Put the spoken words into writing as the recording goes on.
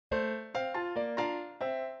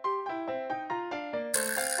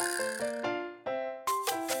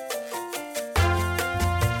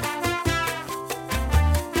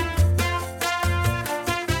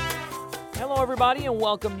everybody, and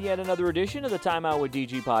welcome to yet another edition of the Time Out with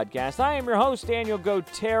DG podcast. I am your host, Daniel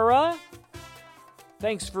Gotera.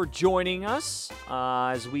 Thanks for joining us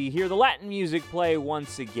as we hear the Latin music play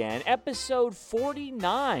once again. Episode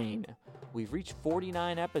 49. We've reached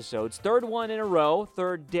 49 episodes. Third one in a row,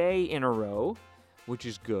 third day in a row, which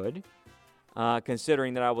is good,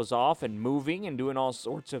 considering that I was off and moving and doing all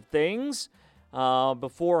sorts of things.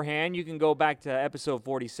 Beforehand, you can go back to episode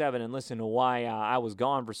 47 and listen to why I was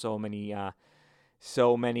gone for so many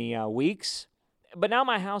weeks. But now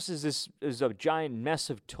my house is a giant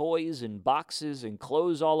mess of toys and boxes and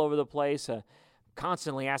clothes all over the place.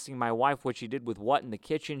 Constantly asking my wife what she did with what in the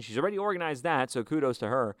kitchen. She's already organized that, so kudos to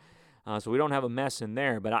her. So we don't have a mess in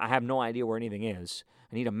there, but I have no idea where anything is.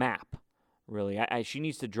 I need a map, really. She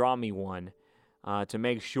needs to draw me one to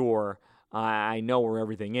make sure I know where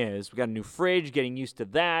everything is. We got a new fridge, getting used to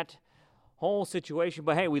that whole situation.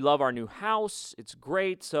 But hey, we love our new house. It's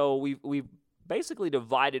great. So we've basically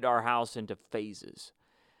divided our house into phases.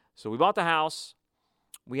 So we bought the house.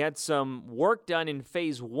 We had some work done in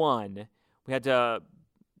phase one. We had to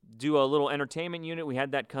do a little entertainment unit. We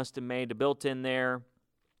had that custom made, built in there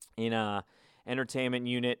in a entertainment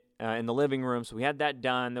unit in the living room. So we had that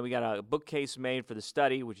done. Then we got a bookcase made for the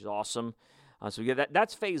study, which is awesome. So we get that.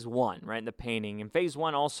 That's phase one, right? In the painting. In phase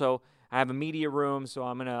one, also, I have a media room, so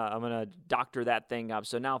I'm gonna doctor that thing up.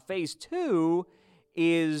 So now phase two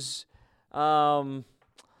is getting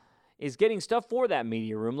stuff for that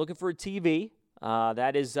media room. Looking for a TV.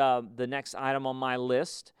 That is the next item on my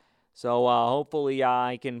list. So hopefully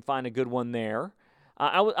I can find a good one there.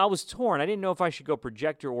 I was torn. I didn't know if I should go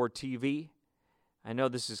projector or TV. I know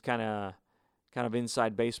this is kind of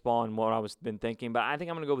inside baseball and what I was been thinking, but I think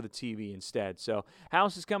I'm going to go with the TV instead. So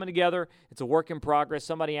house is coming together. It's a work in progress.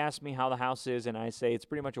 Somebody asked me how the house is, and I say it's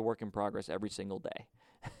pretty much a work in progress every single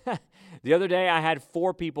day. The other day I had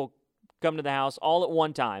 4 people come to the house all at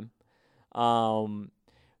one time. 1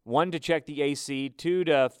 to check the AC, 2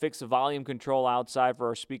 to fix the volume control outside for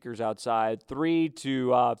our speakers outside, 3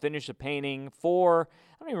 to finish the painting, 4,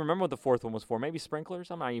 I don't even remember what the 4th one was for, maybe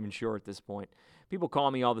sprinklers? I'm not even sure at this point. People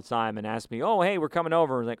call me all the time and ask me, oh, hey, we're coming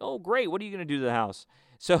over. And like, oh, great, what are you going to do to the house?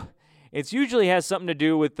 So it usually has something to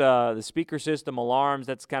do with the speaker system, alarms.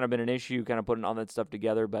 That's kind of been an issue, kind of putting all that stuff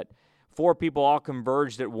together. But 4 people all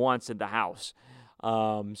converged at once at the house.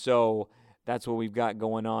 So that's what we've got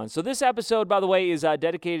going on. So this episode, by the way, is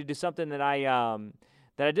dedicated to something that I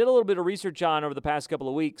did a little bit of research on over the past couple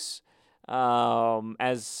of weeks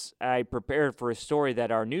as I prepared for a story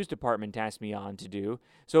that our news department tasked me on to do.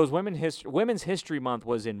 So it was Women's History Month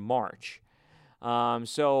was in March.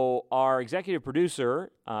 So our executive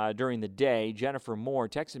producer during the day, Jennifer Moore,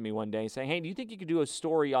 texted me one day saying, hey, do you think you could do a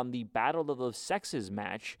story on the Battle of the Sexes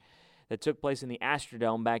match that took place in the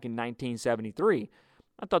Astrodome back in 1973?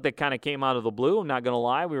 I thought that kind of came out of the blue. I'm not going to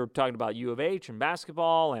lie. We were talking about U of H and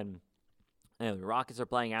basketball, and the Rockets are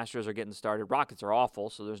playing. Astros are getting started. Rockets are awful,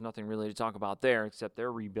 so there's nothing really to talk about there except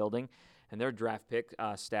they're rebuilding and their draft pick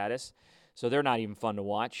status. So they're not even fun to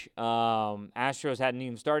watch. Astros hadn't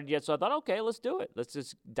even started yet, so I thought, okay, let's do it. Let's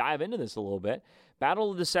just dive into this a little bit.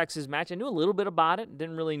 Battle of the Sexes match. I knew a little bit about it.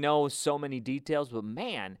 Didn't really know so many details, but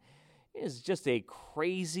man, it is just a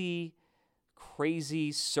crazy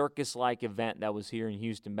circus-like event that was here in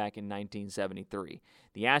Houston back in 1973.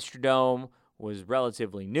 The Astrodome was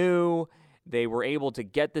relatively new. They were able to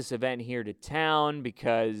get this event here to town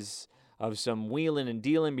because of some wheeling and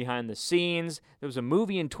dealing behind the scenes. There was a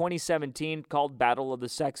movie in 2017 called Battle of the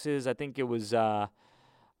Sexes. I think it was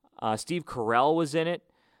Steve Carell was in it.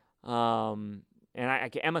 And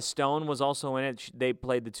Emma Stone was also in it. They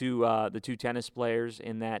played the two tennis players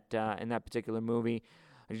in that particular movie.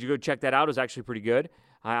 Did you go check that out? It was actually pretty good.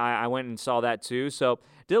 I went and saw that too. So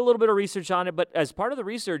did a little bit of research on it. But as part of the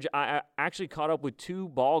research, I actually caught up with 2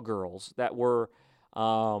 ball girls that were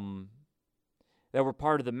part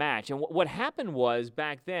of the match. And what happened was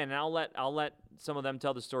back then, and I'll let some of them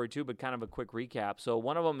tell the story too, but kind of a quick recap. So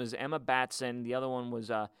one of them is Emma Batson. The other one was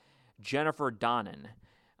Jennifer Donnan.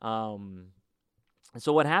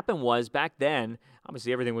 So what happened was back then,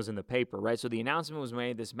 obviously everything was in the paper, right? So the announcement was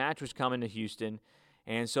made. This match was coming to Houston.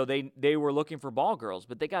 And so they were looking for ball girls,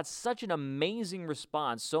 but they got such an amazing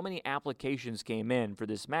response. So many applications came in for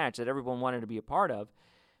this match that everyone wanted to be a part of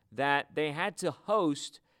that they had to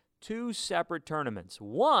host 2 separate tournaments.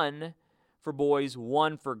 One for boys,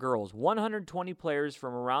 one for girls. 120 players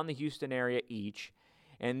from around the Houston area each.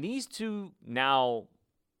 And these 2 now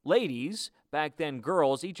ladies, back then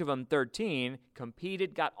girls, each of them 13,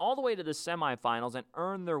 competed, got all the way to the semifinals, and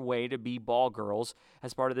earned their way to be ball girls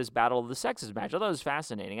as part of this Battle of the Sexes match. I thought it was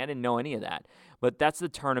fascinating. I didn't know any of that. But that's the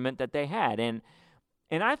tournament that they had. And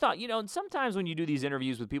And I thought, sometimes when you do these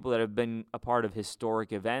interviews with people that have been a part of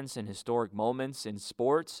historic events and historic moments in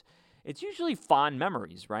sports, it's usually fond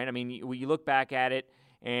memories, right? I mean, you look back at it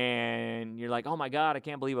and you're like, oh my God, I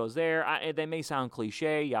can't believe I was there. They may sound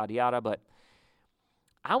cliche, yada, yada, but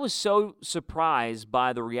I was so surprised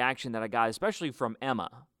by the reaction that I got, especially from Emma.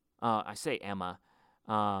 I say Emma.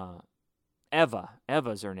 Eva.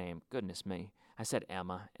 Eva's her name. Goodness me. I said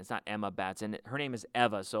Emma. It's not Emma Batson. Her name is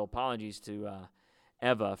Eva, so apologies to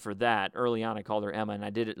Eva for that. Early on, I called her Emma, and I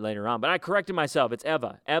did it later on. But I corrected myself. It's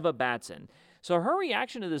Eva Batson. So her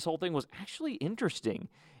reaction to this whole thing was actually interesting.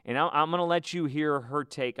 And I'm going to let you hear her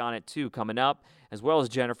take on it, too, coming up, as well as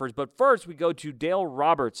Jennifer's. But first, we go to Dale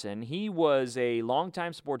Robertson. He was a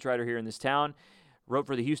longtime sports writer here in this town, wrote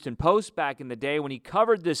for the Houston Post back in the day. When he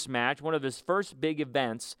covered this match, one of his first big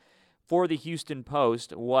events for the Houston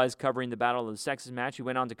Post was covering the Battle of the Sexes match. He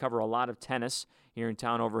went on to cover a lot of tennis here in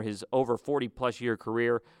town over his over 40-plus year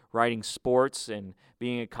career writing sports and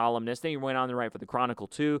being a columnist. Then he went on to write for the Chronicle,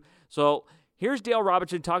 too. So here's Dale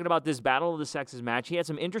Robertson talking about this Battle of the Sexes match. He had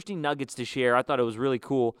some interesting nuggets to share. I thought it was really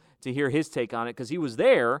cool to hear his take on it because he was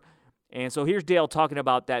there. And so here's Dale talking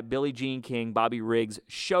about that Billie Jean King, Bobby Riggs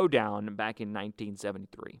showdown back in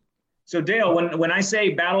 1973. So Dale, when I say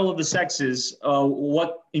Battle of the Sexes,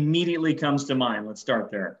 what immediately comes to mind? Let's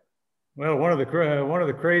start there. Well, one of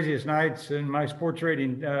the craziest nights in my sports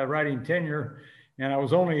writing tenure, and I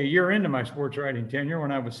was only a year into my sports writing tenure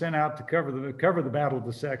when I was sent out to cover the Battle of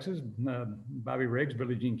the Sexes. Bobby Riggs,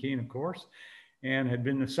 Billie Jean King, of course, and had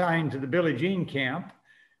been assigned to the Billie Jean camp,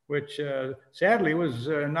 which sadly was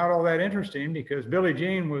not all that interesting because Billie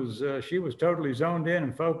Jean was totally zoned in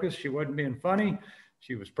and focused. She wasn't being funny.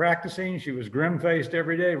 She was practicing. She was grim-faced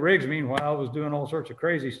every day. Riggs, meanwhile, was doing all sorts of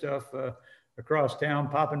crazy stuff across town,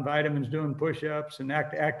 popping vitamins, doing push-ups, and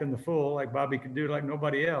acting the fool like Bobby could do like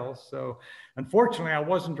nobody else. So unfortunately, I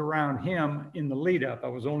wasn't around him in the lead-up. I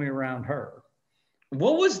was only around her.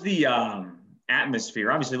 What was the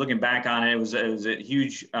atmosphere? Obviously, looking back on it, it was a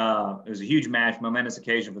huge match, momentous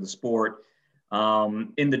occasion for the sport.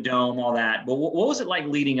 In the dome, all that. But what was it like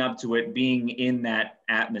leading up to it, being in that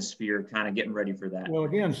atmosphere, kind of getting ready for that? Well,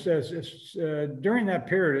 again, during that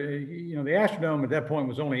period, the Astrodome at that point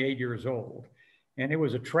was only 8 years old, and it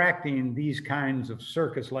was attracting these kinds of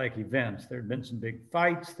circus-like events. There had been some big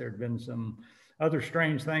fights. There had been some other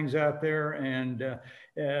strange things out there. And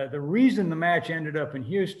the reason the match ended up in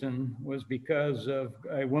Houston was because of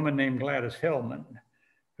a woman named Gladys Hellman,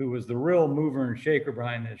 who was the real mover and shaker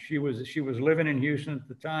behind this. She was living in Houston at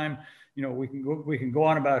the time. We can go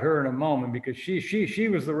on about her in a moment because she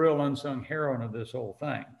was the real unsung heroine of this whole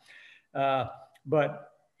thing.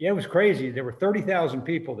 But yeah, it was crazy. There were 30,000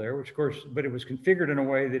 people there, which of course, but it was configured in a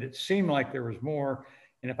way that it seemed like there was more.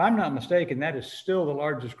 And if I'm not mistaken, that is still the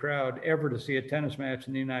largest crowd ever to see a tennis match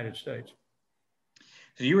in the United States.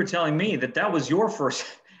 So you were telling me that was your first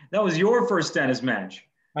tennis match.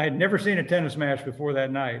 I had never seen a tennis match before that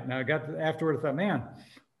night. Now afterward, I thought, man,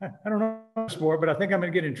 I don't know the sport, but I think I'm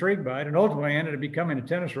going to get intrigued by it. And ultimately I ended up becoming a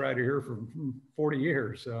tennis writer here for 40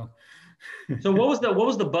 years. So what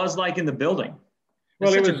was the buzz like in the building?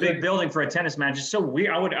 Well, it was a big building for a tennis match. It's so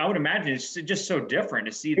weird. I would imagine it's just so different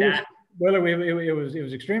to see that. It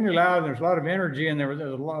was extremely loud. There's a lot of energy, and there was a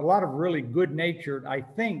lot of really good-natured, I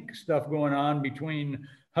think, stuff going on between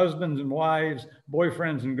husbands and wives,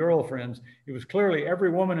 boyfriends and girlfriends. It was clearly every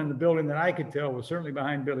woman in the building that I could tell was certainly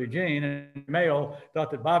behind Billie Jean, and the male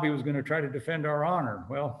thought that Bobby was going to try to defend our honor.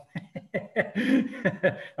 Well,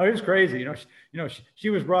 it was crazy. She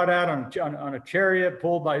was brought out on a chariot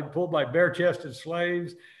pulled by bare-chested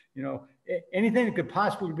slaves. Anything that could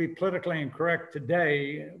possibly be politically incorrect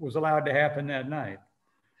today was allowed to happen that night.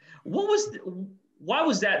 Why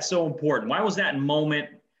was that so important? Why was that moment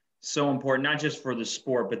so important, not just for the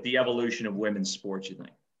sport, but the evolution of women's sports, you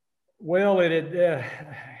think? Well,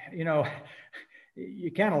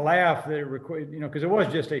 you kind of laugh that because it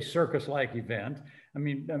was just a circus-like event. I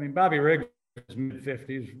mean, Bobby Riggs was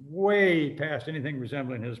mid-50s, way past anything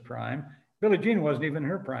resembling his prime. Billie Jean wasn't even in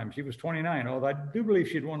her prime. She was 29, although I do believe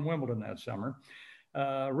she'd won Wimbledon that summer.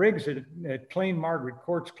 Riggs had cleaned Margaret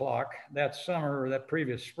Court's clock that summer or that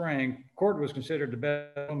previous spring. Court was considered the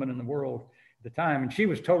best woman in the world at the time, and she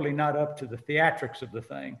was totally not up to the theatrics of the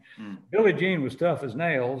thing. Billie Jean was tough as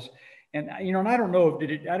nails, and and I don't know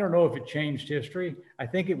if it changed history. I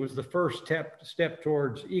think it was the first step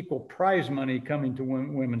towards equal prize money coming to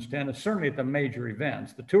women's tennis, certainly at the major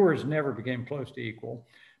events. The tours never became close to equal,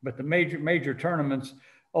 but the major tournaments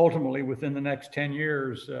ultimately within the next 10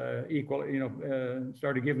 years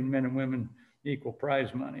started giving men and women equal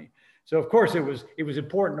prize money. So of course it was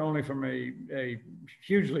important only from a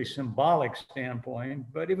hugely symbolic standpoint,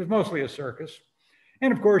 but it was mostly a circus.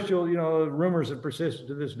 And of course, rumors have persisted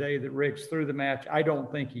to this day that Riggs threw the match. I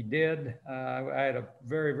don't think he did. I had a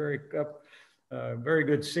very, very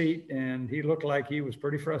good seat, and he looked like he was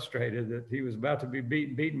pretty frustrated that he was about to be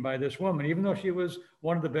beaten by this woman, even though she was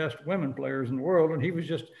one of the best women players in the world, and he was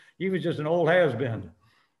just an old has-been.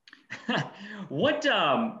 What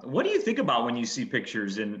do you think about when you see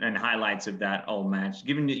pictures and highlights of that old match?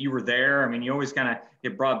 Given that you were there, I mean, you always kind of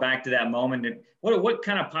get brought back to that moment. And what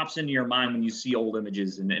kind of pops into your mind when you see old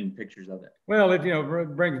images and pictures of it? Well, it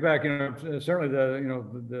brings back certainly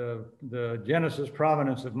the genesis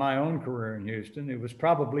provenance of my own career in Houston. It was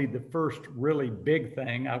probably the first really big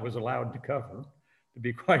thing I was allowed to cover, to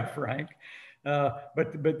be quite frank.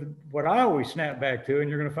 But what I always snap back to, and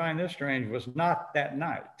you're going to find this strange, was not that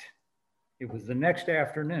night. It was the next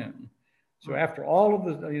afternoon. So after all of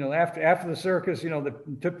the, after the circus, they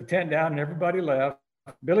took the tent down and everybody left.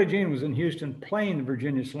 Billie Jean was in Houston playing the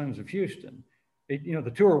Virginia Slims of Houston.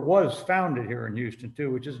 The tour was founded here in Houston too,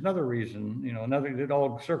 which is another reason, it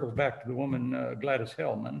all circles back to the woman, Gladys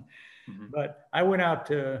Hellman. Mm-hmm. But I went out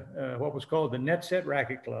to what was called the Net Set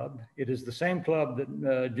Racket Club. It is the same club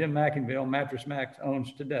that Jim McIngvale, Mattress Mac,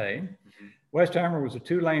 owns today. Mm-hmm. Westheimer was a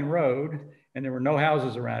 2-lane road, and there were no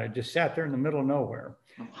houses around it. Just sat there in the middle of nowhere.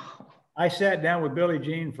 I sat down with Billie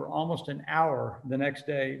Jean for almost an hour the next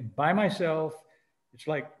day by myself. It's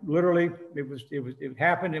like literally, it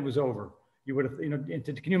happened. It was over. You would have,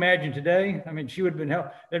 can you imagine today? I mean, she would have been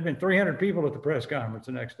there'd been 300 people at the press conference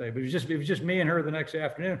the next day, but it was just me and her the next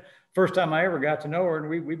afternoon. First time I ever got to know her,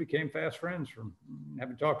 and we became fast friends from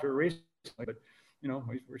having talked to her recently. But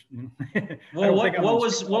well,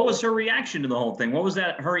 what was her reaction to the whole thing? What was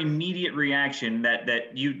her immediate reaction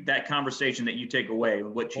that conversation that you take away?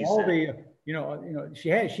 What she said?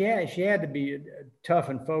 She had to be tough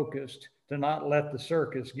and focused to not let the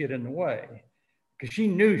circus get in the way, because she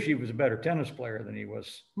knew she was a better tennis player than he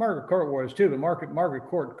was. Margaret Court was too, but Margaret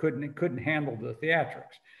Court couldn't handle the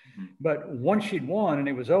theatrics. Mm-hmm. But once she'd won and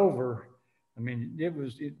it was over, I mean,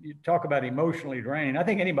 you talk about emotionally draining. I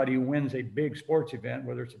think anybody who wins a big sports event,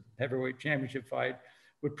 whether it's a heavyweight championship fight,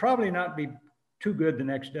 would probably not be too good the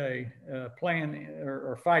next day playing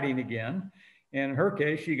or fighting again. And in her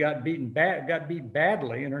case, she got beat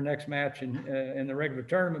badly in her next match in the regular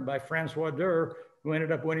tournament by Francois Dur, who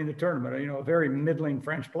ended up winning the tournament. A very middling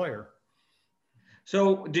French player.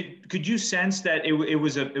 So, could you sense that it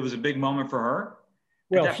was a big moment for her?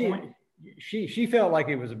 Well, she felt like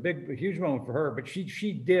it was a huge moment for her, but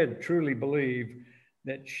she did truly believe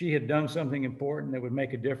that she had done something important that would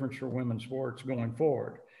make a difference for women's sports going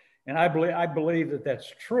forward. And I believe that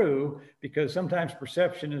that's true, because sometimes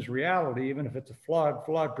perception is reality, even if it's a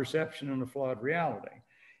flawed perception and a flawed reality.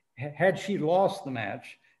 Had she lost the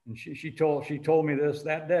match, and she told me this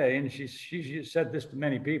that day, and she said this to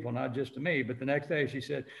many people, not just to me, but the next day she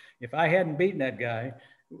said, if I hadn't beaten that guy,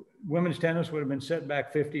 women's tennis would have been set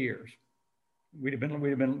back 50 years. We'd have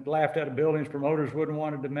been laughed out of buildings. Promoters wouldn't have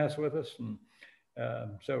wanted to mess with us. And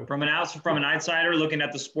so, from an outsider looking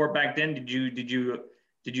at the sport back then,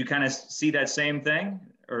 did you kind of see that same thing,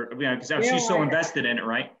 or because she's so invested in it,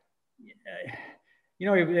 right?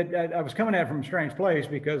 I was coming at it from a strange place,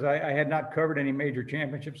 because I had not covered any major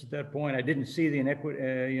championships at that point. I didn't see the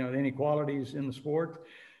inequalities in the sport,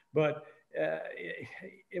 but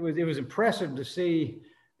it was impressive to see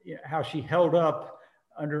how she held up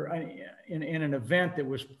in an event that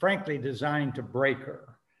was frankly designed to break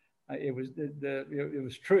her. It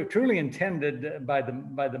was truly intended by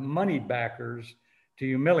the money backers to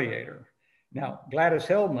humiliate her. Now, Gladys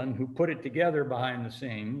Hellman, who put it together behind the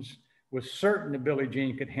scenes, was certain that Billie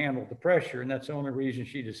Jean could handle the pressure, and that's the only reason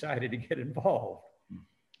she decided to get involved.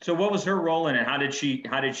 So what was her role in it? How did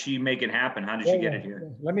she make it happen? How did she get it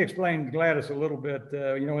here? Let me explain Gladys a little bit.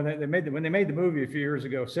 When they made the movie a few years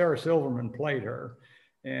ago, Sarah Silverman played her.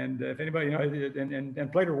 And if anybody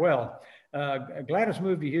and played her well. Gladys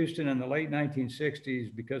moved to Houston in the late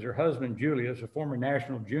 1960s because her husband, Julius, a former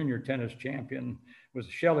national junior tennis champion, was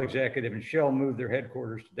a Shell executive, and Shell moved their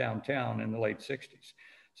headquarters to downtown in the late 60s.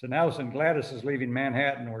 So now since Gladys is leaving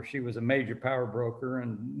Manhattan, where she was a major power broker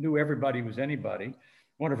and knew everybody was anybody,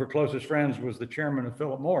 one of her closest friends was the chairman of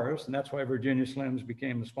Philip Morris, and that's why Virginia Slims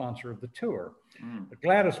became the sponsor of the tour. But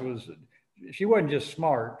Gladys she wasn't just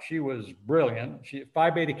smart, she was brilliant. She Phi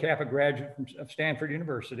Beta Kappa graduate of Stanford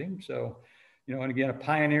University. So, and again, a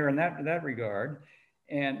pioneer in that regard,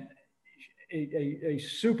 and a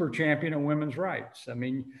super champion of women's rights. I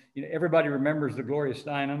mean, everybody remembers the Gloria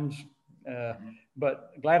Steinems,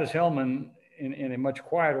 but Gladys Hellman in a much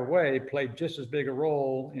quieter way, played just as big a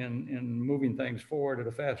role in moving things forward at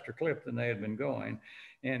a faster clip than they had been going.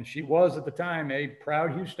 And she was at the time a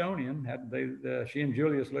proud Houstonian. She and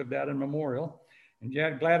Julius lived out in Memorial, and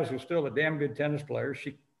Gladys was still a damn good tennis player.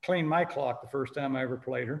 She cleaned my clock the first time I ever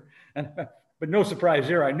played her, but no surprise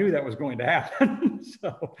there. I knew that was going to happen.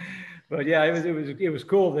 So, but yeah, it was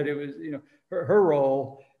cool that it was, her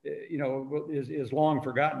role, is long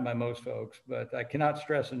forgotten by most folks, but I cannot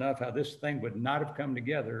stress enough how this thing would not have come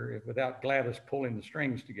together without Gladys pulling the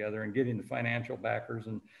strings together and getting the financial backers.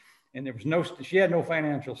 And there was she had no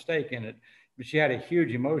financial stake in it, but she had a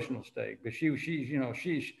huge emotional stake. But she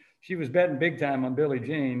was betting big time on Billie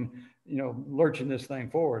Jean, lurching this thing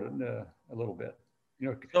forward a little bit.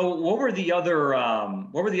 So what were the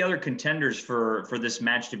other contenders for this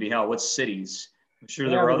match to be held? What cities? I'm sure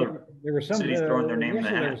there were some cities throwing their name in the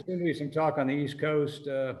hat. There was going to be some talk on the East Coast,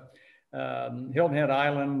 Hilton Head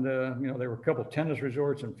Island. There were a couple of tennis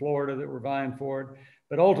resorts in Florida that were vying for it.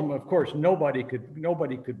 But ultimately, of course, nobody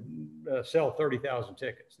could sell 30,000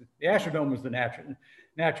 tickets. The Astrodome was the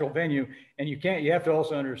natural venue, and you have to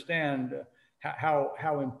also understand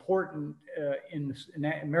how important in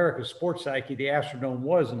America's sports psyche the Astrodome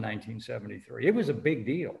was in 1973. It was a big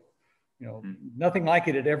deal. Nothing like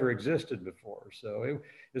it had ever existed before. So it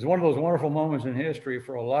was one of those wonderful moments in history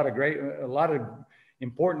for a lot of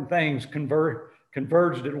important things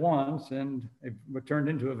converged at once, and it turned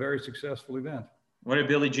into a very successful event. What did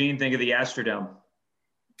Billie Jean think of the Astrodome?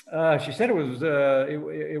 She said it was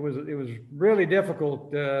really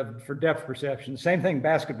difficult for depth perception. Same thing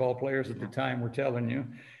basketball players at the time were telling you.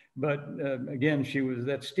 But again, she was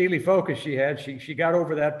that steely focus she had. She got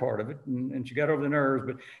over that part of it, and she got over the nerves.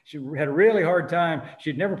 But she had a really hard time.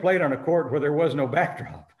 She'd never played on a court where there was no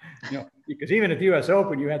backdrop, because even at the U.S.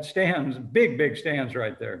 Open, you had stands, big stands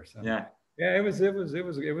right there. So, yeah, it was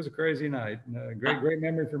a crazy night. Great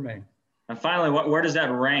memory for me. And finally, where does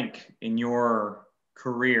that rank in your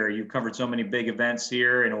career? You've covered so many big events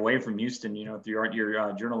here and away from Houston, through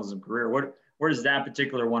your journalism career. Where does that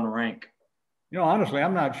particular one rank? Honestly,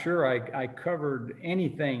 I'm not sure I covered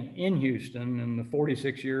anything in Houston in the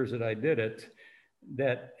 46 years that I did it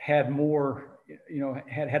that had more,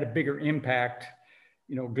 had a bigger impact,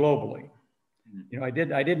 globally. I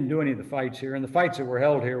didn't do any of the fights here, and the fights that were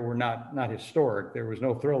held here were not historic. There was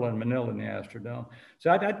no Thrill in Manila in the Astrodome. So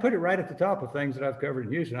I'd put it right at the top of things that I've covered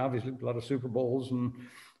in Houston. Obviously, a lot of Super Bowls and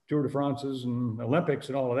Tour de France's and Olympics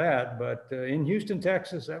and all of that. But in Houston,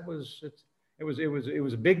 Texas, it was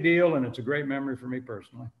a big deal, and it's a great memory for me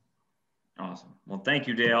personally. Awesome. Well, thank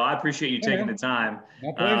you, Dale. I appreciate you taking the time.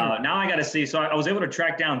 My pleasure. Now I got to see. So I was able to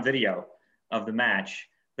track down video of the match,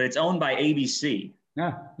 but it's owned by ABC.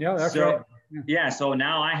 Yeah, that's right. Yeah, so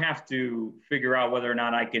now I have to figure out whether or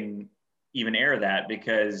not I can even air that,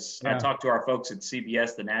 because I talked to our folks at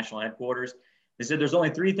CBS, the national headquarters. They said there's only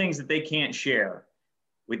 3 things that they can't share.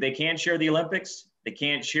 They can't share the Olympics, they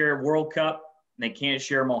can't share World Cup, and they can't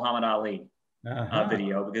share Muhammad Ali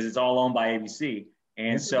video, because it's all owned by ABC.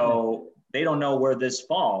 And so they don't know where this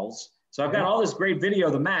falls. So I've got all this great video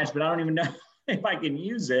of the match, but I don't even know if I can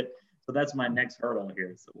use it. So that's my next hurdle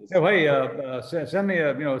here. So send me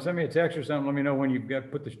a text or something. Let me know when you've got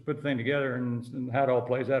put the thing together and how it all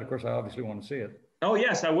plays out. Of course, I obviously want to see it. Oh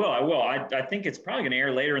yes, I will. I think it's probably going to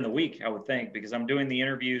air later in the week, I would think, because I'm doing the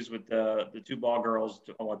interviews with the 2 ball girls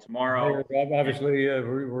tomorrow. Obviously,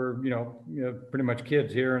 we're pretty much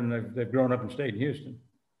kids here, and they've grown up and stayed in Houston.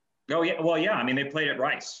 Oh yeah, well yeah. I mean, they played at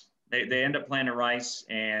Rice. They end up playing at Rice,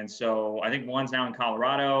 and so I think one's now in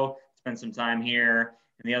Colorado. Spent some time here.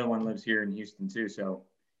 And the other one lives here in Houston too. So,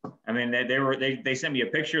 I mean, they sent me a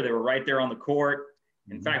picture. They were right there on the court.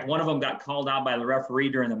 In fact, one of them got called out by the referee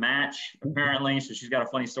during the match, apparently. So she's got a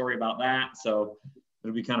funny story about that. So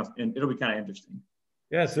it'll be kind of interesting.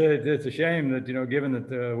 Yes, it's a shame that given that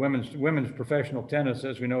the women's professional tennis,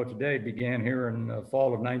 as we know it today, began here in the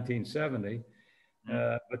fall of 1970.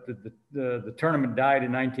 But the tournament died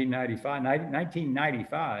in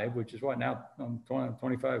 1995, which is what now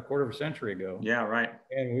 25 quarter of a century ago. Yeah, right.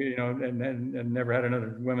 And we and never had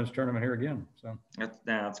another women's tournament here again. So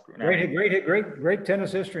that's great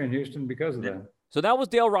tennis history in Houston because of that. So that was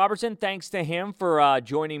Dale Robertson. Thanks to him for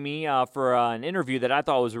joining me for an interview that I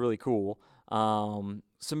thought was really cool.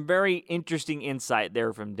 Some very interesting insight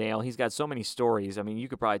there from Dale. He's got so many stories. I mean, you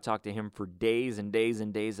could probably talk to him for days and days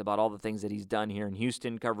and days about all the things that he's done here in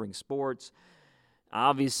Houston covering sports.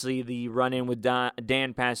 Obviously, the run-in with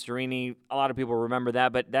Dan Pastorini, a lot of people remember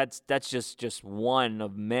that, but that's just one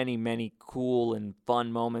of many, many cool and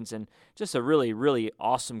fun moments, and just a really, really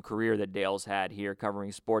awesome career that Dale's had here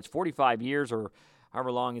covering sports. 45 years or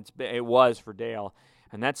however long it was for Dale.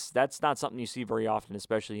 And that's not something you see very often,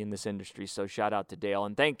 especially in this industry. So shout out to Dale,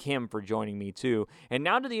 and thank him for joining me too. And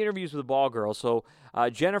now to the interviews with the ball girls. So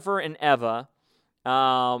Jennifer and Eva,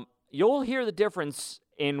 you'll hear the difference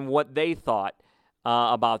in what they thought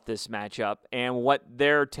about this matchup and what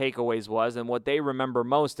their takeaways was and what they remember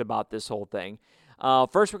most about this whole thing.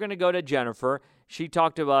 First, we're going to go to Jennifer. She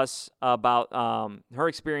talked to us about her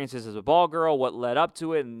experiences as a ball girl, what led up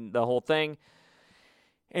to it, and the whole thing.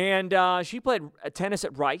 And she played tennis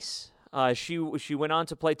at Rice. She went on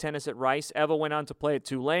to play tennis at Rice. Eva went on to play at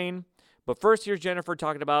Tulane. But first, here's Jennifer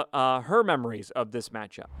talking about her memories of this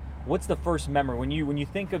matchup. What's the first memory when you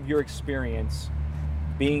think of your experience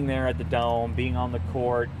being there at the Dome, being on the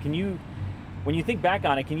court? When you think back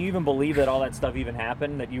on it, can you even believe that all that stuff even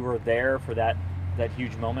happened? That you were there for that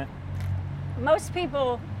huge moment? Most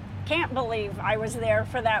people can't believe I was there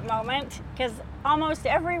for that moment because almost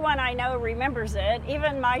everyone I know remembers it,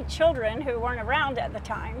 even my children who weren't around at the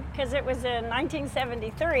time, because it was in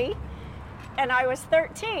 1973 and I was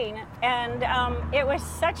 13, and it was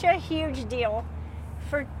such a huge deal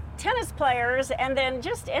for tennis players and then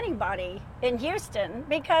just anybody in Houston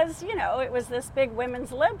because, it was this big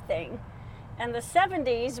women's lib thing. And the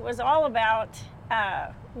 70s was all about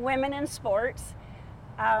women in sports.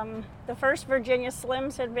 The first Virginia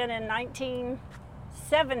Slims had been in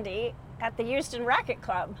 1970 at the Houston Racquet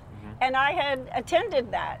Club. Mm-hmm. And I had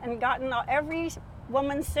attended that and gotten every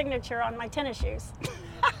woman's signature on my tennis shoes.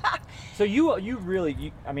 So so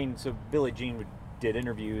Billie Jean did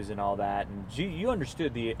interviews and all that, and you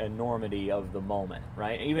understood the enormity of the moment,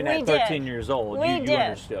 right? Even at 13 years old, you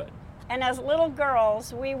understood. And as little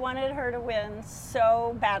girls, we wanted her to win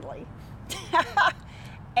so badly.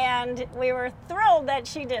 And we were thrilled that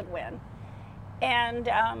she did win. And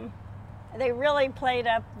they really played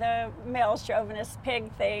up the male chauvinist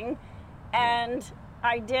pig thing. And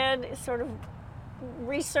I did sort of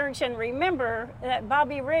research and remember that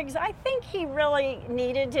Bobby Riggs, I think he really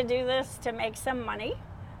needed to do this to make some money.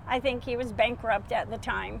 I think he was bankrupt at the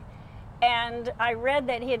time. And I read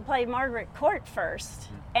that he had played Margaret Court first,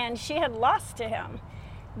 and she had lost to him,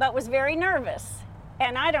 but was very nervous.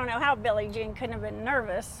 And I don't know how Billie Jean couldn't have been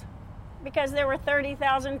nervous because there were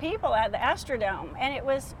 30,000 people at the Astrodome, and it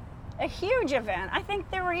was a huge event. I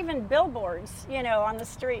think there were even billboards, on the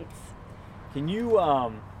streets. Can you,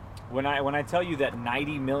 when I tell you that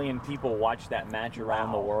 90 million people watched that match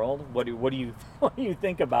around the world, what do you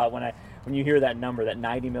think about when you hear that number, that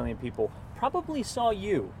 90 million people probably saw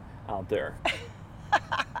you out there?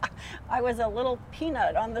 I was a little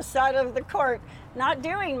peanut on the side of the court, not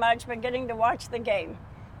doing much, but getting to watch the game.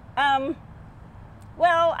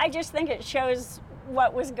 Well, I just think it shows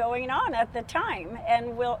what was going on at the time.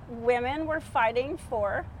 And women were fighting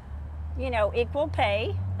for, equal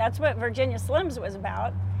pay. That's what Virginia Slims was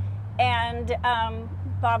about. And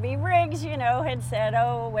Bobby Riggs, had said,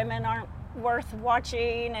 women aren't worth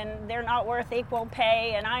watching and they're not worth equal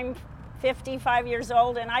pay. And I'm 55 years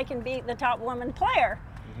old and I can beat the top woman player.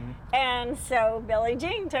 Mm-hmm. And so Billie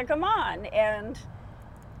Jean took him on, and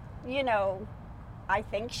I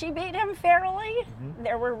think she beat him fairly. Mm-hmm.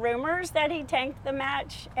 There were rumors that he tanked the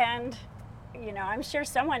match, and I'm sure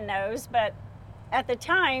someone knows, but at the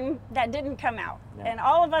time that didn't come out. No. And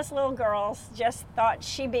all of us little girls just thought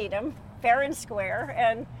she beat him fair and square,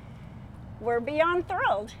 and we're beyond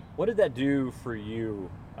thrilled. What did that do for you,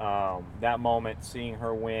 that moment, seeing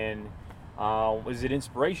her win? Was it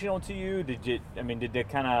inspirational to you? Did it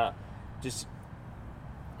kind of just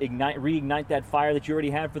reignite that fire that you already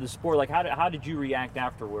had for the sport? Like, how did you react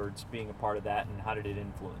afterwards, being a part of that, and how did it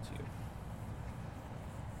influence you?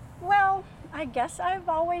 Well, I guess I've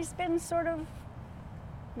always been for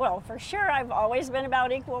sure I've always been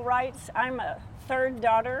about equal rights. I'm a third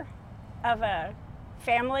daughter of a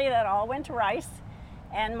family that all went to Rice,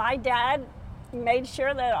 and my dad made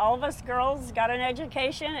sure that all of us girls got an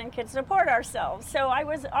education and could support ourselves. So I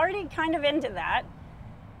was already kind of into that.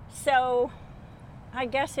 So I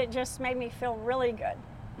guess it just made me feel really good.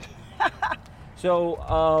 So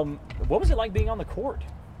what was it like being on the court?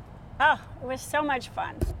 Oh, it was so much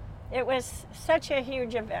fun. It was such a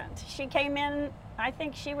huge event. She came in, I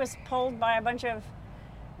think she was pulled by a bunch of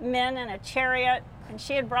men in a chariot, and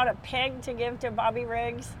she had brought a pig to give to Bobby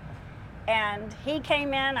Riggs. And he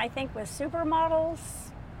came in, I think, with supermodels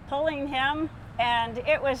pulling him. And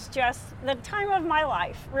it was just the time of my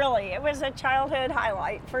life, really. It was a childhood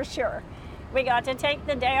highlight, for sure. We got to take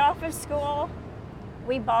the day off of school.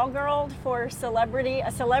 We ball-girled for a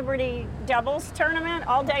celebrity doubles tournament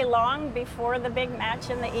all day long before the big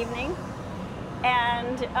match in the evening.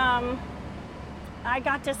 And I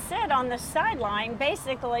got to sit on the sideline,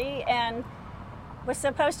 basically, and was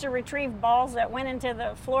supposed to retrieve balls that went into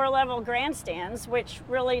the floor level grandstands, which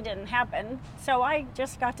really didn't happen. So I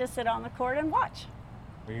just got to sit on the court and watch.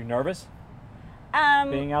 Were you nervous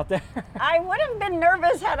being out there? I would have been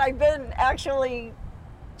nervous had I been actually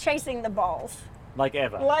chasing the balls. Like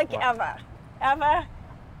Eva. Like Wow. Eva. Eva,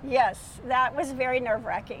 yes, that was very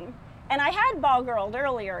nerve-wracking. And I had ball girled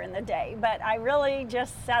earlier in the day, but I really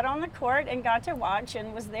just sat on the court and got to watch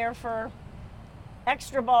and was there for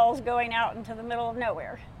extra balls going out into the middle of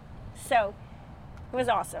nowhere. So it was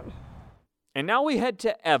awesome. And now we head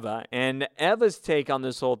to Eva and Eva's take on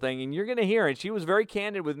this whole thing, and you're going to hear it. She was very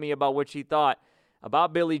candid with me about what she thought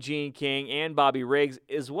about Billie Jean King and Bobby Riggs,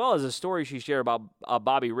 as well as a story she shared about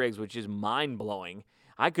Bobby Riggs, which is mind-blowing.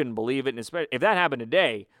 I couldn't believe it, and especially if that happened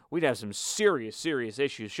today, we'd have some serious, serious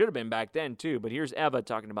issues. Should have been back then, too, but here's Eva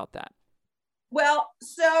talking about that. Well,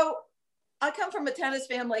 so I come from a tennis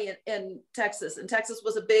family in Texas, and Texas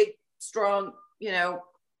was a big, strong, it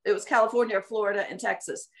was California, Florida, and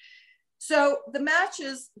Texas. So the match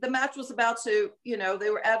was about to, they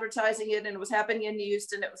were advertising it and it was happening in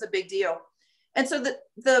Houston. It was a big deal. And so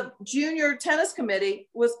the junior tennis committee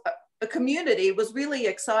was a community was really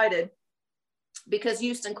excited because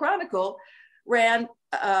Houston Chronicle ran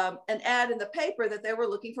an ad in the paper that they were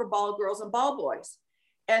looking for ball girls and ball boys.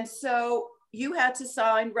 And so you had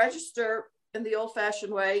to register in the old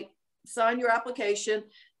fashioned way, sign your application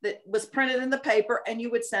that was printed in the paper, and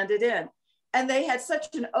you would send it in. And they had such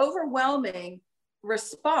an overwhelming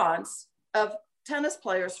response of tennis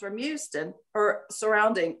players from Houston or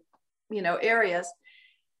surrounding, areas,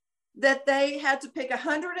 that they had to pick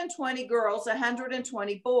 120 girls,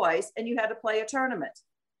 120 boys, and you had to play a tournament.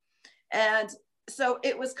 And so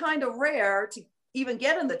it was kind of rare to even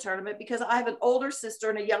get in the tournament because I have an older sister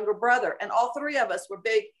and a younger brother, and all three of us were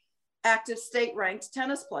big, active state-ranked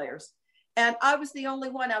tennis players. And I was the only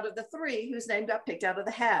one out of the three whose name got picked out of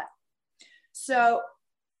the hat. So,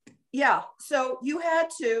 yeah, so you had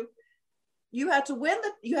to get to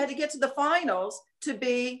the finals to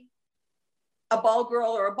be a ball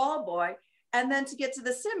girl or a ball boy. And then to get to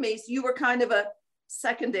the semis, you were kind of a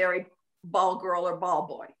secondary ball girl or ball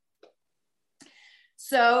boy.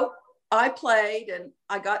 So I played and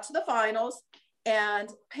I got to the finals, and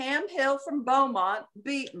Pam Hill from Beaumont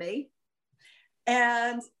beat me.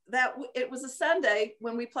 And it was a Sunday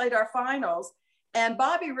when we played our finals. And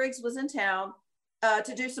Bobby Riggs was in town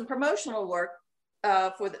to do some promotional work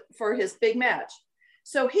for his big match.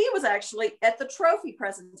 So he was actually at the trophy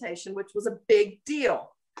presentation, which was a big deal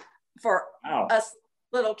for us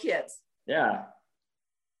little kids. Yeah.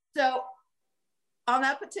 So on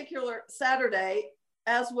that particular Saturday,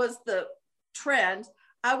 as was the trend,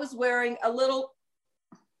 I was wearing a little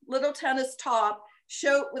tennis top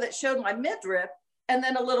that showed my midriff, and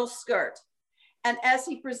then a little skirt. And as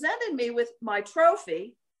he presented me with my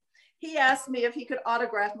trophy, he asked me if he could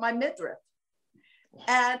autograph my midriff.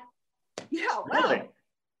 And Really?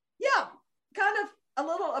 Yeah, kind of a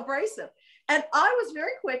little abrasive. And I was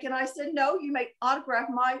very quick and I said, no, you may autograph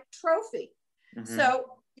my trophy. Mm-hmm. So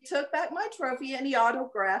he took back my trophy and he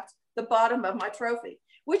autographed the bottom of my trophy,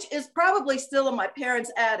 which is probably still in my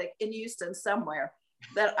parents' attic in Houston somewhere,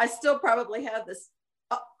 that I still probably have this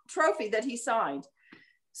trophy that he signed.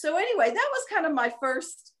 So anyway, that was kind of my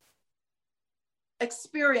first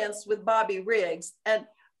experience with Bobby Riggs. And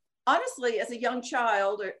honestly, as a young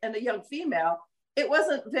child and a young female, it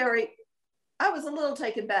wasn't I was a little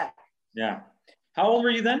taken back. Yeah. How old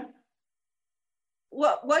were you then?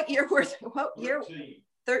 What year?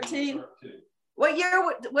 13. What year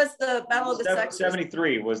was the Battle of the Sexes?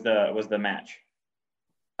 73 was the match.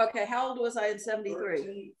 Okay. How old was I in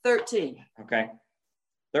 73? 13. Okay.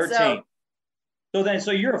 13.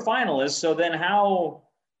 So you're a finalist. So then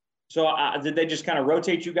did they just kind of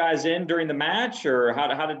rotate you guys in during the match, or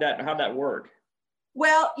how'd that work?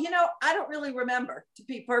 Well, I don't really remember, to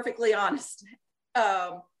be perfectly honest.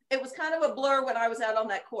 It was kind of a blur when I was out on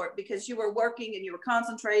that court because you were working and you were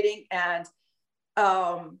concentrating. And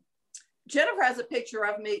Jennifer has a picture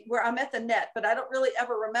of me where I'm at the net, but I don't really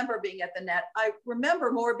ever remember being at the net. I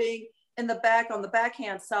remember more being in the back on the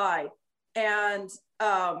backhand side. And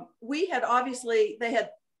they had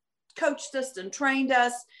coached us and trained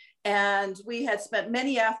us. And we had spent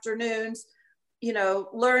many afternoons,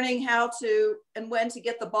 learning how to and when to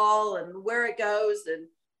get the ball and where it goes. And,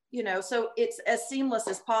 so it's as seamless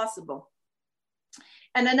as possible.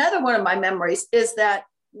 And another one of my memories is that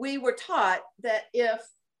we were taught that if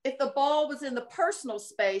the ball was in the personal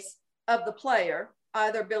space of the player,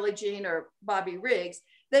 either Billie Jean or Bobby Riggs,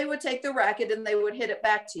 they would take the racket and they would hit it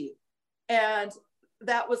back to you. And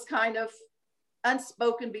that was kind of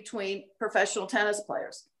unspoken between professional tennis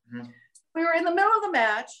players. Mm-hmm. we were in the middle of the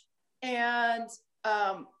match, and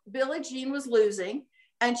Billie Jean was losing,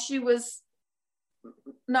 and she was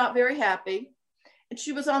not very happy. And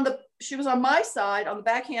she was on my side, on the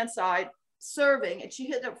backhand side, serving, and she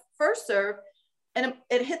hit the first serve, and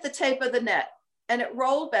it hit the tape of the net, and it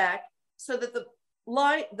rolled back so that the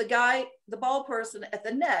ball person at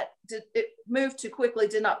the net, it moved too quickly,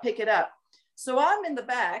 did not pick it up. So I'm in the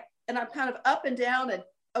back, and I'm kind of up and down, and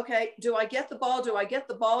okay, do I get the ball? Do I get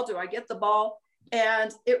the ball? Do I get the ball?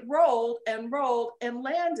 And it rolled and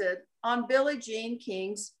landed on Billie Jean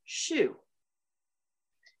King's shoe.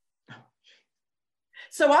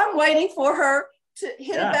 So I'm waiting for her to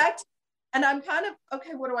hit it back, and I'm kind of,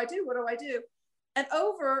 okay, what do I do? What do I do? And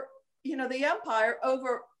over, the umpire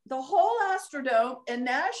over the whole Astrodome and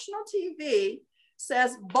national TV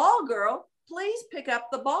says, "Ball girl, please pick up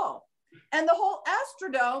the ball." And the whole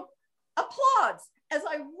Astrodome applauds as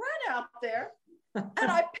I run out there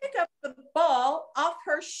and I pick up the ball off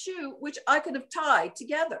her shoe, which I could have tied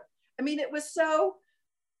together. I mean, it was so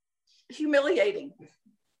humiliating,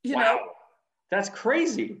 you know. That's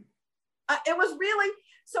crazy. It was really,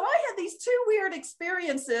 so I had these two weird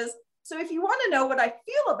experiences. So if you want to know what I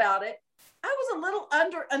feel about it, I was a little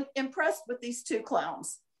impressed with these two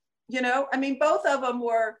clowns. I mean, both of them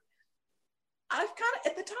were, at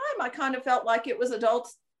the time, I kind of felt like it was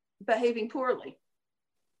adults behaving poorly.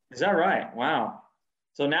 Is that right? Wow.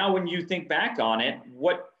 So now when you think back on it,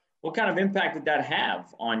 what kind of impact did that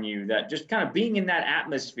have on you? That just kind of being in that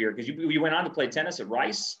atmosphere, because you went on to play tennis at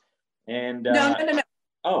Rice, and no.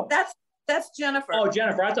 Oh, that's Jennifer. Oh,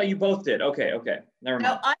 Jennifer, I thought you both did. Okay, never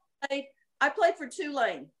mind. No, I played for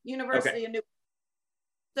Tulane University in New York.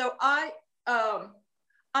 So I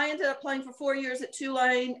ended up playing for 4 years at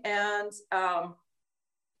Tulane, and that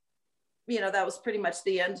was pretty much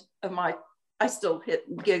the end of my. I still hit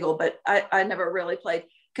and giggle, but I never really played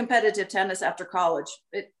competitive tennis after college.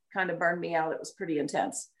 It kind of burned me out. It was pretty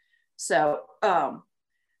intense. So, but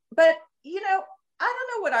I don't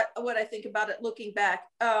know what I think about it looking back.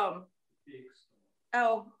 Oh,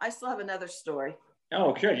 I still have another story.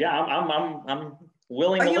 Oh, good. Yeah, I'm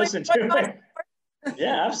willing to listen to it.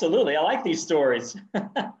 Yeah, absolutely. I like these stories.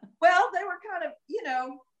 Well, they were kind of,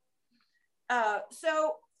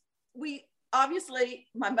 so obviously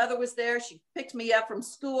my mother was there. She picked me up from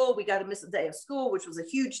school. We got to miss a day of school, which was a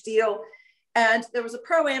huge deal. And there was a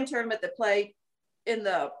Pro-Am tournament that played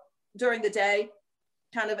during the day,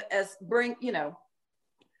 kind of as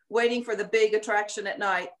waiting for the big attraction at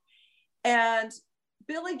night. And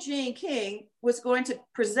Billie Jean King was going to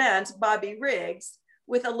present Bobby Riggs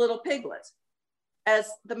with a little piglet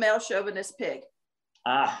as the male chauvinist pig.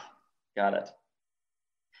 Ah, got it.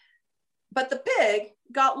 But the pig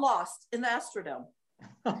got lost in the Astrodome.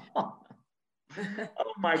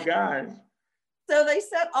 Oh my God. So they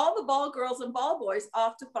sent all the ball girls and ball boys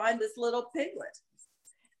off to find this little piglet.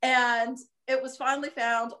 And it was finally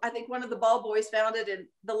found. I think one of the ball boys found it in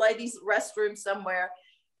the ladies' restroom somewhere.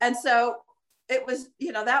 And so it was,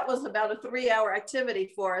 that was about a 3-hour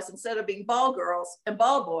activity for us. Instead of being ball girls and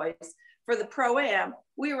ball boys for the Pro-Am,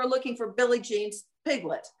 we were looking for Billie Jean's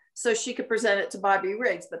piglet so she could present it to Bobby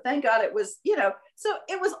Riggs. But thank God it was, so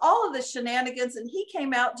it was all of the shenanigans. And he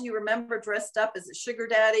came out, do you remember, dressed up as a sugar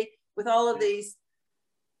daddy with all of these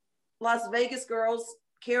Las Vegas girls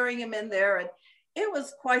carrying him in there. And it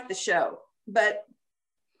was quite the show. But,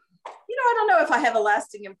 I don't know if I have a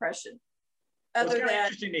lasting impression. It's kind of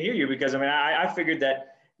interesting to hear you, because I figured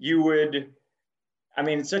that you would.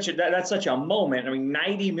 That's such a moment.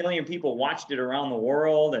 90 million people watched it around the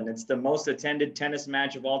world, and it's the most attended tennis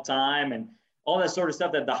match of all time, and all that sort of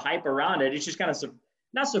stuff. That the hype around it, it's just kind of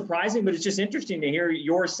not surprising, but it's just interesting to hear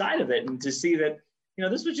your side of it and to see that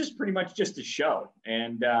this was just pretty much just a show,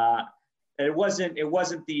 and it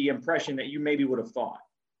wasn't the impression that you maybe would have thought.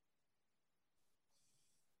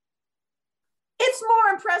 It's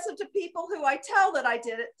more impressive to people who I tell that I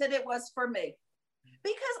did it than it was for me.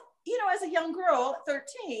 Because, as a young girl at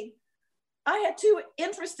 13, I had two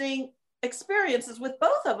interesting experiences with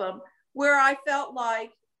both of them where I felt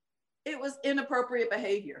like it was inappropriate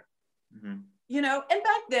behavior. Mm-hmm. And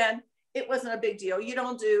back then it wasn't a big deal. You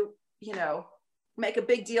don't make a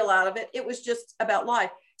big deal out of it. It was just about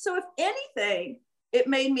life. So if anything, it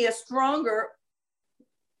made me a stronger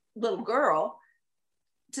little girl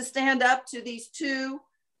to stand up to these two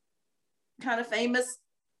kind of famous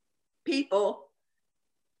people,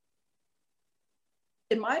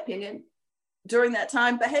 in my opinion, during that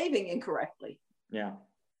time behaving incorrectly. Yeah.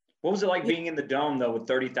 What was it like being in the Dome, though, with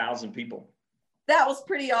 30,000 people? That was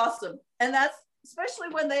pretty awesome. And that's especially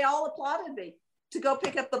when they all applauded me to go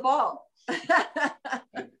pick up the ball. That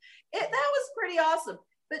was pretty awesome.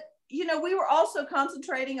 But, you know, we were also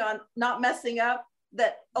concentrating on not messing up,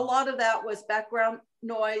 that a lot of that was background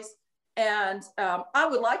noise. And I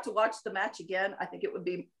would like to watch the match again. I think it would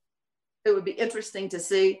be interesting to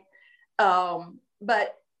see.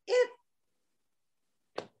 But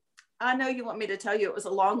I know you want me to tell you it was a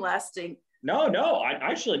long lasting. No, I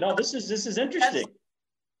actually, no, this is interesting.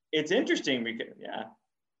 It's interesting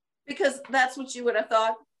because that's what you would have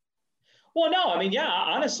thought. Well, no, I mean, yeah,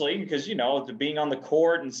 honestly, because, you know, being on the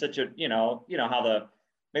court and such a, you know how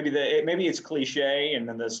maybe it's cliche, and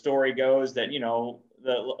then the story goes that, you know,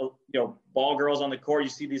 ball girls on the court, you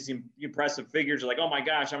see these impressive figures, you're like, oh my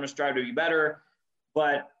gosh, I'm going to strive to be better.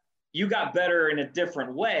 But you got better in a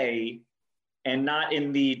different way, and not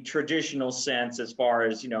in the traditional sense as far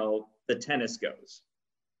as, you know, the tennis goes.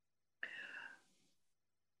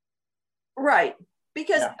 Right.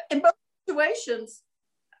 Because in both situations,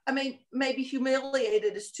 I mean, maybe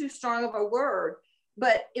humiliated is too strong of a word,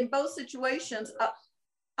 but in both situations,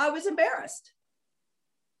 I was embarrassed,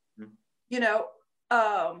 you know,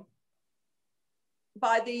 by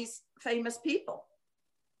these famous people,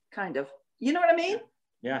 kind of, you know what I mean?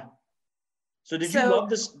 Yeah. So did you love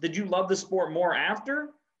this? Did you love the sport more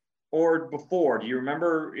after or before? Do you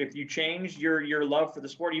remember if you changed your love for the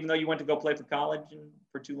sport, even though you went to go play for college and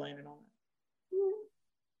for Tulane and all that?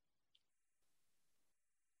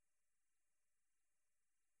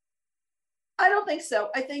 I don't think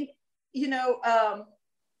so. I think, you know,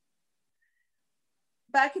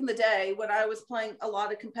 back in the day when I was playing a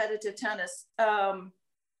lot of competitive tennis,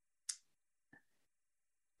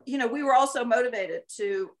 you know, we were also motivated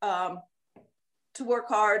to work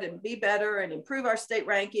hard and be better and improve our state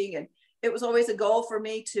ranking. And it was always a goal for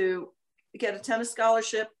me to get a tennis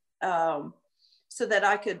scholarship so that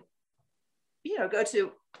I could, you know, go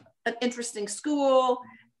to an interesting school.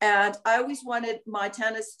 And I always wanted my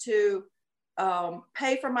tennis to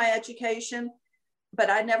pay for my education,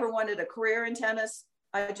 but I never wanted a career in tennis.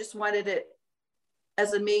 I just wanted it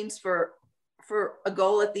as a means for a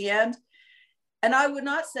goal at the end. And I would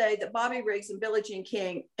not say that Bobby Riggs and Billie Jean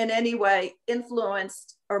King in any way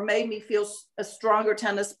influenced or made me feel a stronger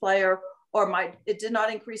tennis player, or it did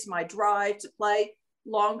not increase my drive to play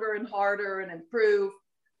longer and harder and improve.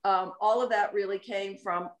 All of that really came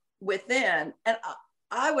from within. And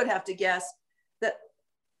I would have to guess that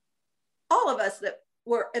all of us that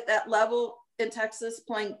were at that level in Texas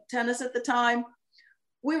playing tennis at the time,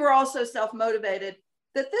 we were also self-motivated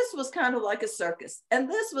that this was kind of like a circus, and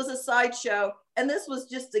this was a sideshow, and this was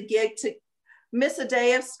just a gig to miss a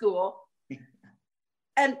day of school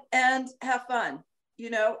and have fun. You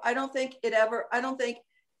know, I don't think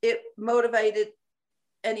it motivated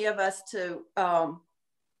any of us to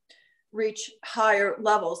reach higher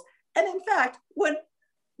levels. And in fact, when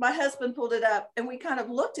my husband pulled it up and we kind of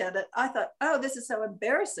looked at it, I thought, oh, this is so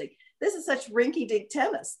embarrassing. This is such rinky-dink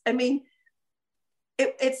tennis. I mean,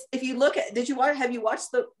 it's if you look at, have you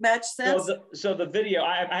watched the match since? So the video,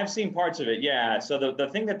 I've seen parts of it, yeah. So the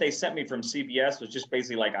thing that they sent me from CBS was just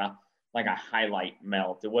basically like a highlight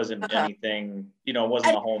melt. It wasn't anything, you know, it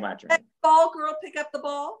wasn't a whole match. And ball girl pick up the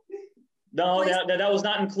ball? No, that was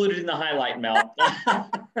not included in the highlight melt. I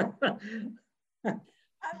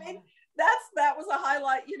mean, that was a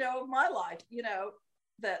highlight, you know, of my life, you know,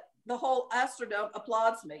 that the whole Astrodome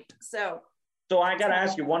applauds me. So I got to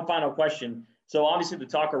ask you one final question. So obviously the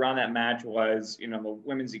talk around that match was, you know, the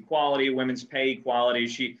women's equality, women's pay equality.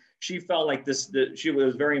 She felt like she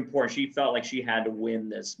was very important. She felt like she had to win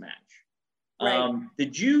this match. Right.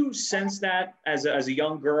 Did you sense that as a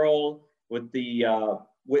young girl with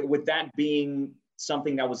with that being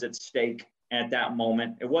something that was at stake at that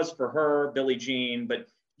moment? It was for her, Billie Jean, but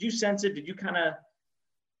did you sense it? Did you kind of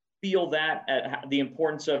feel that at the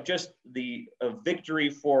importance of just the victory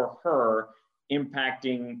for her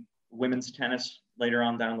impacting women's tennis later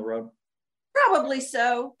on down the road? Probably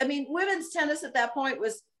so. I mean, women's tennis at that point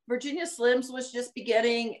was Virginia Slims was just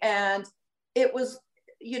beginning, and it was,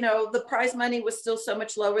 you know, the prize money was still so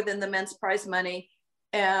much lower than the men's prize money.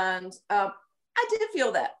 And I did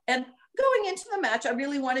feel that. And going into the match, I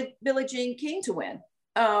really wanted Billie Jean King to win.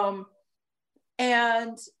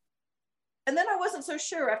 And then I wasn't so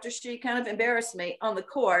sure after she kind of embarrassed me on the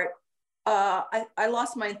court. I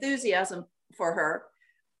lost my enthusiasm for her.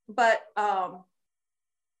 But I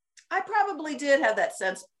probably did have that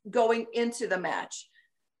sense going into the match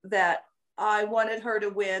that I wanted her to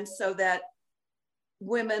win so that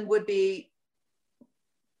women would be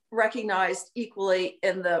recognized equally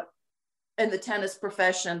in the tennis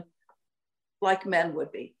profession like men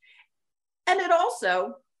would be. And it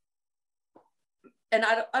also, and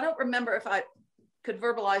I don't remember if I could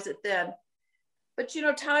verbalize it then, but you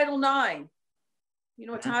know, Title IX, You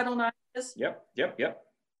know what Title IX is? Yep.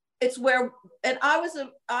 It's where, and I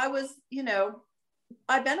was, you know,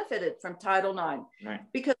 I benefited from Title IX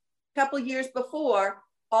because a couple of years before,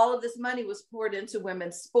 all of this money was poured into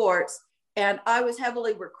women's sports. And I was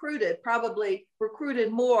heavily recruited, probably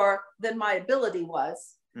recruited more than my ability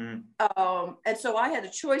was. And so I had a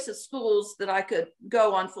choice of schools that I could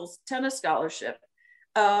go on full tennis scholarship.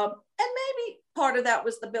 And maybe part of that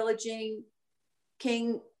was the Billie Jean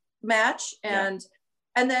King match. And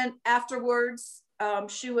then afterwards,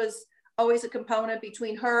 she was always a component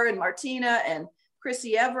between her and Martina and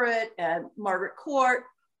Chrissy Everett and Margaret Court,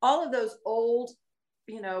 all of those old,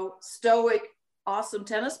 you know, stoic, awesome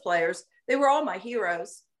tennis players. They were all my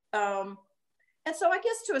heroes. And so I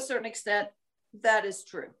guess to a certain extent, that is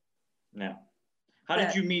true. Yeah. How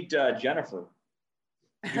did you meet Jennifer?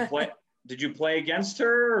 Did you play against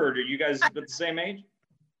her, or did you guys at the same age?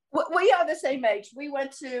 We are the same age. We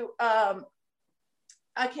went to,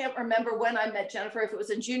 I can't remember when I met Jennifer, if it was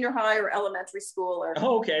in junior high or elementary school.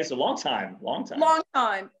 Oh, okay. So long time. Long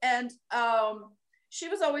time. And she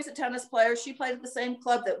was always a tennis player. She played at the same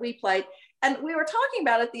club that we played. And we were talking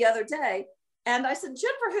about it the other day. And I said,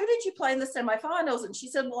 Jennifer, who did you play in the semifinals? And she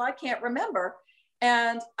said, well, I can't remember.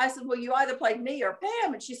 And I said, well, you either played me or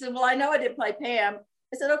Pam. And she said, well, I know I didn't play Pam.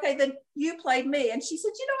 I said, okay, then you played me. And she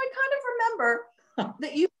said, you know, I kind of remember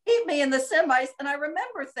that you beat me in the semis. And I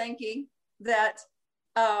remember thinking that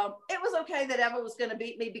it was okay that Eva was going to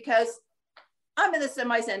beat me because I'm in the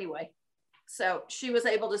semis anyway. So she was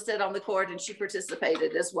able to sit on the court and she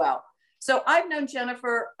participated as well. So I've known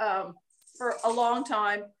Jennifer for a long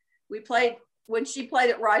time. We played, when she played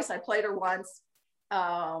at Rice, I played her once.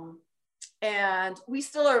 And we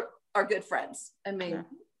still are good friends. I mean,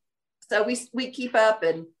 so we keep up,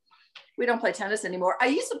 and we don't play tennis anymore. I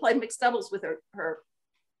used to play mixed doubles with her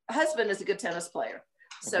husband is a good tennis player.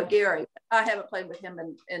 So Gary, I haven't played with him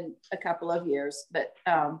in a couple of years, but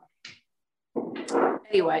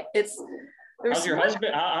anyway, how's your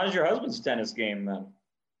husband's tennis game then?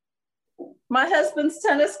 My husband's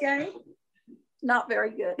tennis game? Not very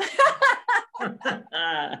good.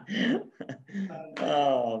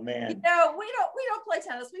 Oh man. You know, we don't play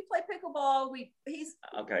tennis. We play pickleball. He's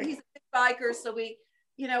a big biker, so we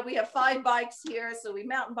have 5 bikes here. So we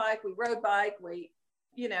mountain bike, we road bike, we're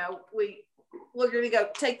gonna go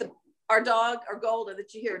take our dog, our Golden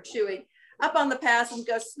that you hear chewing, up on the pass and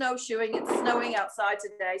go snowshoeing. It's snowing outside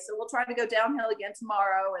today, so we'll try to go downhill again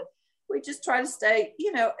tomorrow, and we just try to stay,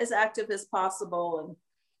 as active as possible,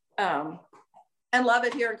 and love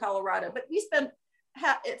it here in Colorado. But we spend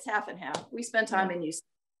it's half and half. We spend time in Houston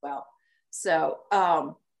as well. So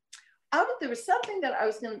there was something that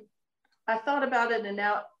I thought about it, and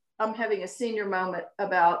now I'm having a senior moment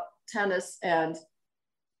about tennis and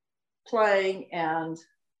playing, and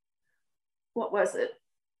what was it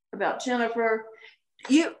about Jennifer?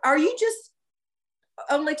 Are you just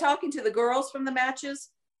only talking to the girls from the matches,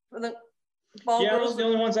 for the ball girls? Those are the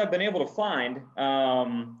only ones I've been able to find.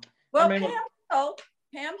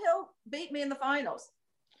 Pam Hill beat me in the finals.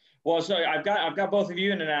 Well, so I've got both of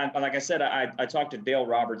you, and then like I said, I talked to Dale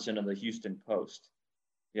Robertson of the Houston Post.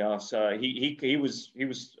 So he was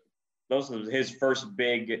those was his first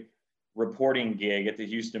big reporting gig at the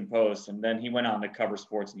Houston Post, and then he went on to cover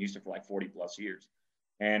sports in Houston for like 40 plus years.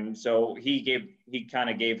 And so he kind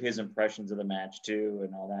of gave his impressions of the match too,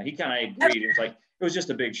 and all that. He kind of agreed. It was like it was just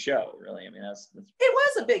a big show, really. I mean, that's it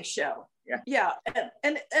was a big show. Yeah.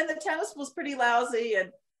 And the tennis was pretty lousy,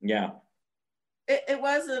 and it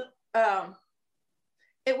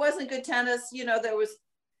wasn't good tennis. There was,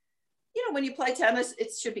 when you play tennis,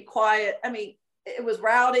 it should be quiet. I mean, it was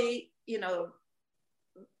rowdy.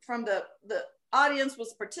 From the audience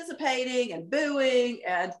was participating and booing,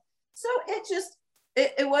 and so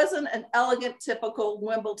it wasn't an elegant, typical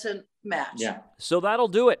Wimbledon match. Yeah. So that'll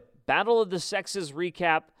do it. Battle of the Sexes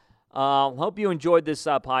recap. Hope you enjoyed this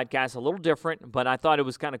podcast. A little different, but I thought it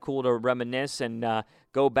was kind of cool to reminisce and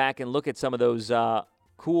go back and look at some of those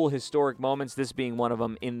cool historic moments, this being one of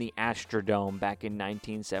them in the Astrodome back in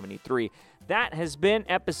 1973. That has been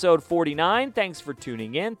episode 49. Thanks for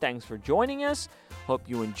tuning in. Thanks for joining us. Hope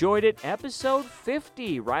you enjoyed it. Episode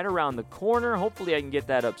 50, right around the corner. Hopefully I can get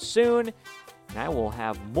that up soon, and I will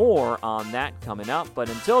have more on that coming up. But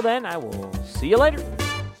until then, I will see you later.